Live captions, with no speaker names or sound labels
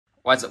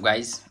What's up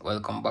guys,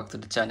 welcome back to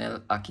the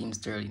channel. Ackeem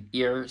Sterling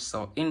here.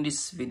 So in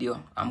this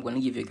video I'm going to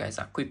give you guys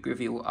a quick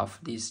review of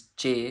this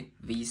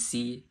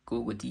JVC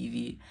Google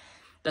TV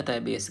that I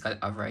basically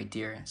have right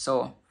here.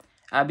 So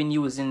I've been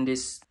using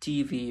this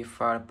TV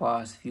for the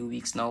past few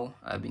weeks now.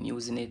 I've been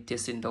using it,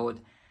 testing it out,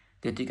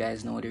 let you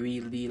guys know the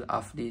real deal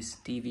of this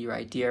TV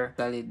right here.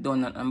 I've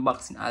done an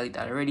unboxing of it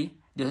already,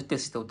 just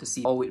test it out to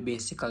see how it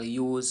basically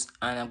use,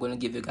 and I'm going to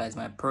give you guys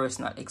my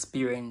personal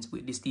experience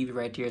with this TV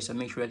right here, so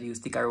make sure that you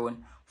stick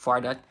around for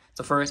that.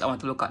 So first I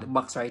want to look at the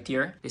box right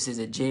here. This is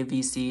a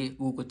JVC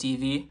Google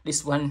TV.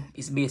 This one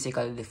is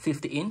basically the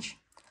 50-inch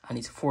and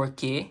it's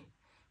 4K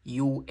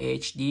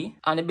UHD.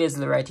 On the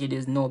bezel right here,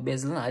 there's no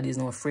bezel and there's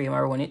no frame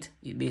around it.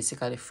 It's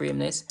basically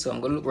frameless. So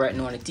I'm going to look right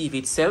now on the TV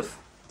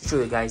itself to show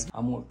you guys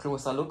a more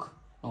closer look.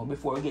 Now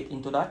before we get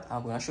into that,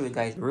 I'm going to show you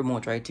guys the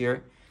remote right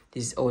here.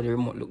 This is how the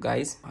remote look,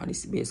 guys. And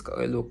this is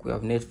basically look. We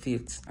have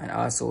Netflix and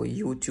also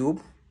YouTube.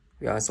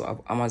 We also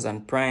have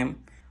Amazon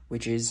Prime,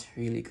 which is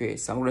really great.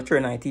 So I'm going to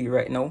turn on the TV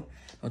right now.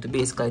 Now to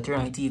basically turn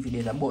on the TV,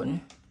 there's a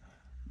button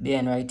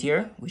behind right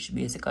here, which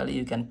basically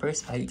you can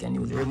press or you can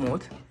use the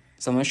remote.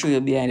 So I'm going to show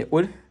you behind the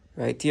hood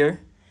right here.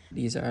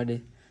 These are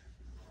the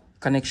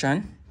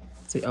connection.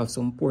 So you have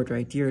some port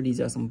right here. These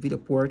are some video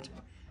port.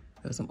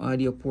 There's some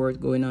audio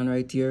port going on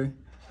right here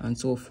and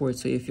so forth.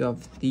 So if you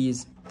have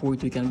these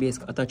ports, you can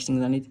basically attach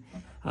things on it.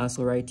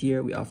 Also right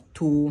here we have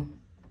two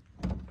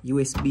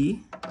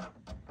USB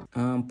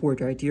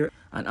port right here,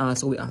 and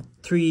also we have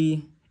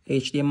 3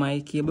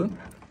 HDMI cable.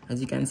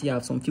 As you can see, I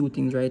have some few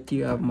things right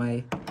here. I have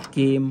my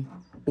game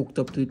hooked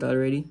up to it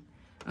already,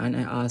 and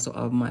I also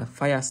have my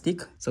Fire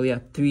Stick. So we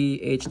have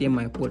 3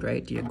 HDMI port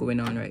right here going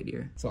on right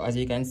here. So as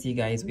you can see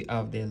guys, we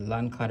have the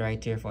LAN card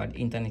right here for the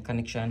internet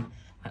connection,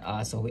 and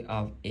also we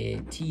have a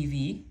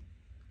TV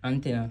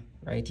antenna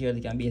right here.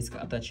 You can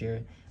basically attach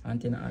your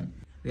antenna on.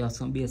 We have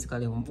some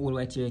basically one pole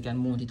right here. You can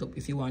mount it up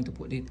if you want to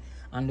put it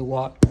on the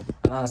wall.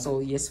 And also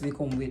yes, we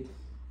come with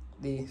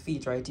the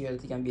feet right here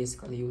that you can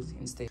basically use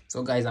instead.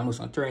 So guys, I'm just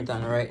gonna turn it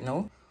on right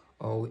now.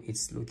 Oh,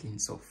 it's looking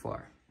so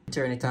far.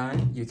 Turn it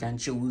on, you can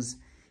choose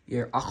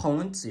your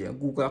account, your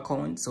Google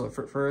account. So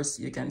first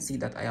you can see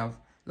that I have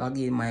logged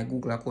in my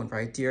Google account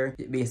right here.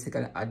 It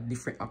basically a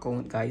different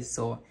account, guys.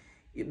 So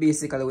it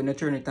basically, when you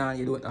turn it on,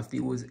 you don't have to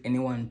use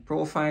anyone's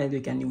profile.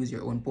 You can use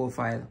your own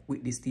profile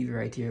with this TV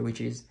right here,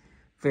 which is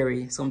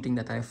something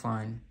that I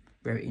find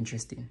very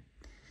interesting.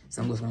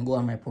 So I'm just gonna go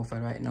on my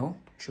profile right now,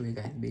 show you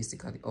guys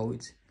basically how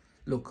it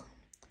look.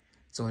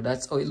 So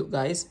that's how it look,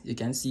 guys. You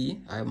can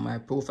see I have my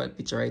profile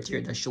picture right here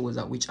that shows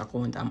that which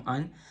account I'm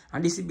on,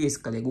 and this is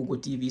basically Google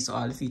TV. So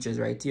all the features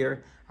right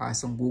here are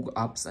some Google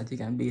apps that you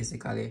can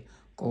basically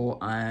go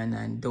on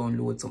and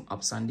download some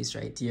apps on this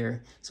right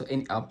here. So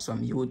any apps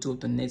from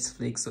YouTube to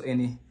Netflix, so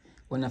any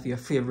one of your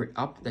favorite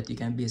app that you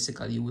can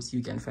basically use,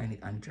 you can find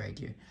it on right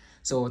here.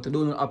 So to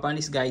download app on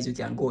this, guys, you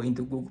can go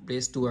into Google Play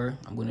Store.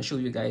 I'm going to show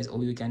you guys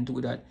how you can do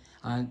that,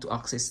 and to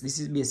access this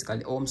is basically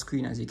the home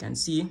screen. As you can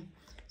see,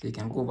 so you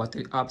can go over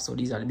to the app. So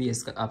these are the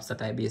basic apps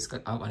that I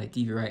basically have on the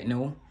TV right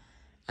now.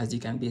 As you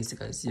can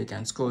basically see, you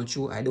can scroll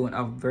through. I don't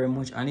have very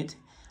much on it,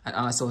 and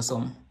also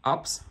some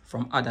apps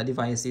from other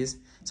devices.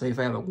 So if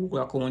I have a Google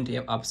account, you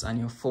have apps on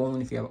your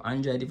phone. If you have an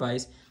Android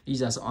device,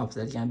 these are some apps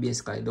that you can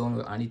basically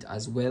download on it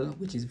as well,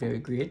 which is very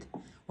great.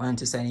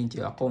 Once you sign into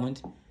your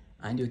account,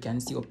 and you can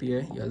see up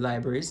here your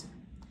libraries.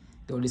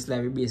 Though this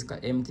library basically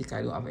empty,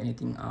 I don't have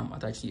anything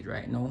attached to it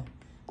right now.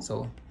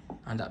 So,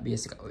 and that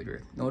basically how it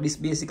works. Now this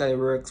basically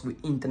works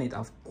with internet,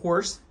 of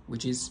course,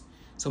 which is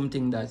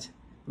something that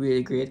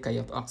really great because you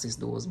have to access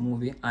those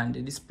movies, and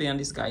the display on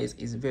this, guys,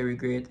 is very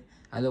great.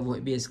 I love how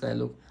it basically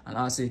look. And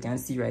also you can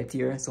see right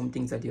here some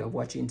things that you are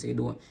watching. So you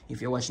don't,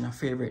 if you're watching a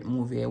favorite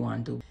movie, you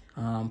want to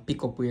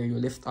pick up where you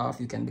left off,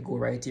 you can go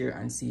right here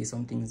and see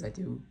some things that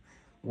you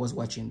was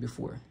watching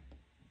before.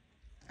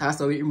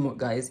 Also with remote,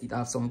 guys, it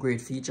has some great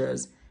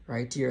features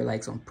right here,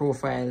 like some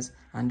profiles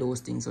and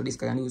those things. So this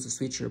can use to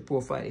switch your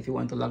profile if you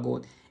want to log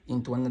out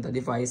into another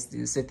device.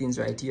 The settings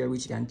right here,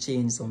 which you can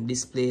change some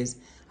displays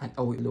and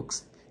how it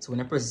looks. So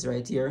when I press this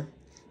right here,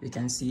 you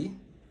can see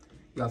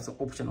you have some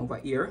option over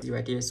here.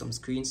 Right here, some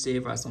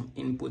screensaver, some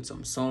input,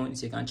 some sound.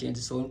 So you can change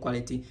the sound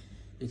quality.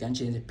 You can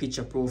change the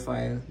picture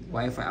profile,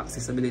 Wi-Fi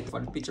accessibility. For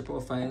the picture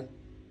profile,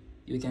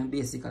 you can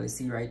basically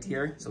see right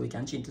here. So we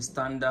can change to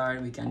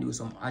standard. We can do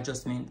some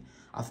adjustment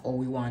of how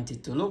we want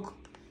it to look.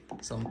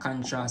 Some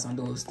contrast and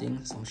those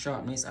things, some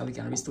sharpness, and we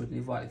can restore the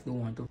default if we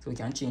want to. So we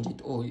can change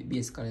it how it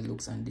basically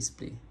looks on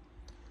display.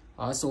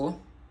 Also,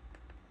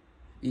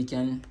 we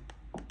can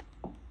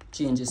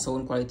change the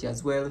sound quality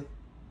as well,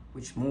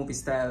 which movie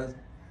style.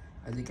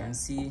 As you can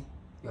see,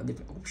 you have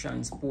different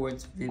options: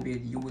 sports,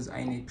 vivid, use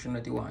any option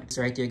that you want.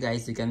 So right here,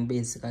 guys, you can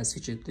basically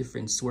switch to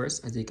different source.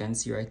 As you can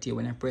see right here,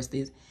 when I press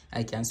this,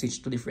 I can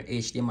switch to different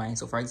HDMI.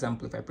 So for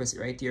example, if I press it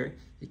right here,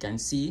 you can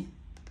see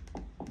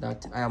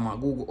that I have my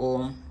Google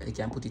Home. You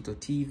can put it to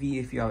TV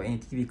if you have any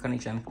TV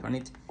connection on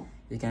it.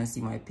 You can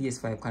see my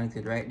PS5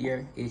 connected right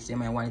there.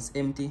 HDMI 1 is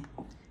empty.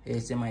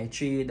 HDMI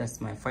 3, that's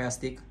my Fire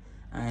Stick.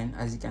 And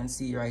as you can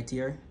see right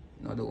here,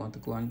 no, I don't want to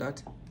go on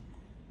that.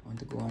 I want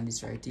to go on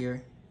this right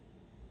here,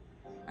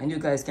 and you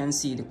guys can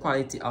see the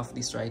quality of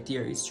this right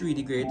here. It's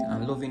really great.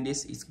 I'm loving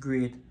this. It's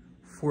great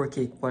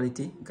 4K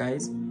quality,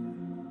 guys.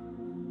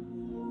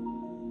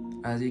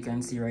 As you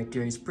can see right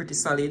here, it's pretty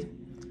solid.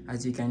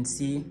 As you can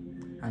see,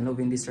 I'm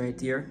loving this right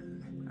here,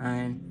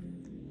 and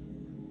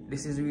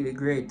this is really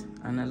great,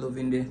 and I'm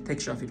loving the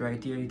texture of it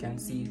right here. You can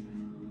see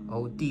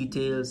how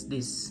details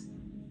this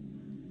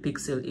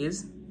pixel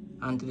is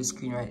onto the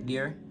screen right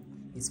there.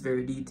 It's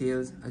very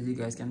detailed, as you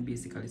guys can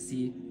basically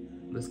see.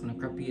 I'm just gonna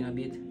crop it in a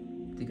bit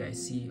so you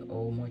guys see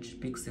how much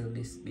pixel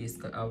this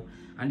basically have.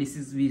 And this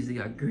is basically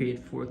a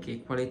great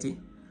 4K quality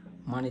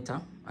monitor.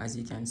 As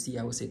you can see,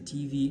 I would say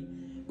TV,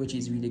 which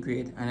is really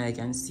great. And I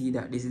can see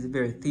that this is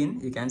very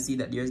thin. You can see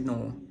that there's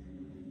no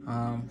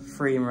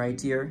frame right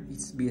here.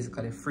 It's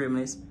basically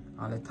frameless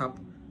on the top,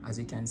 as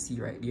you can see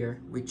right there,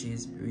 which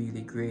is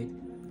really great.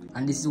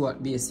 And this is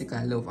what basically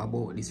I love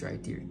about this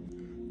right here.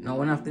 Now,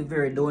 one of the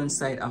very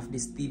downside of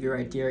this TV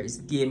right here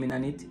is gaming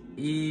on it.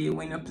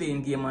 When you're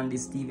playing game on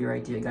this TV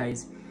right here,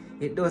 guys,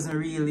 it doesn't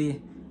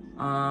really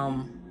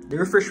the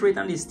refresh rate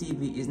on this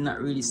TV is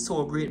not really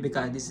so great,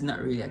 because this is not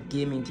really a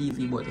gaming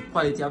TV, but the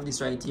quality of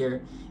this right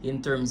here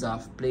in terms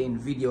of playing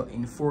video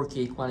in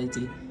 4K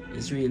quality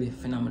is really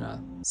phenomenal.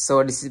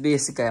 So this is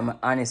basically my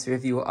honest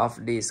review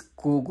of this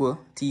Google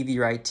TV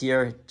right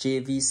here,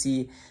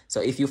 JVC. So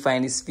if you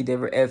find this video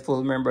very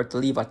helpful, remember to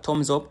leave a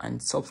thumbs up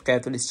and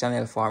subscribe to this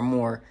channel for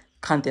more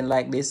content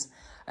like this.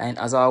 And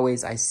as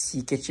always,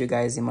 catch you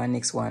guys in my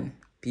next one.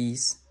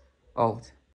 Peace out.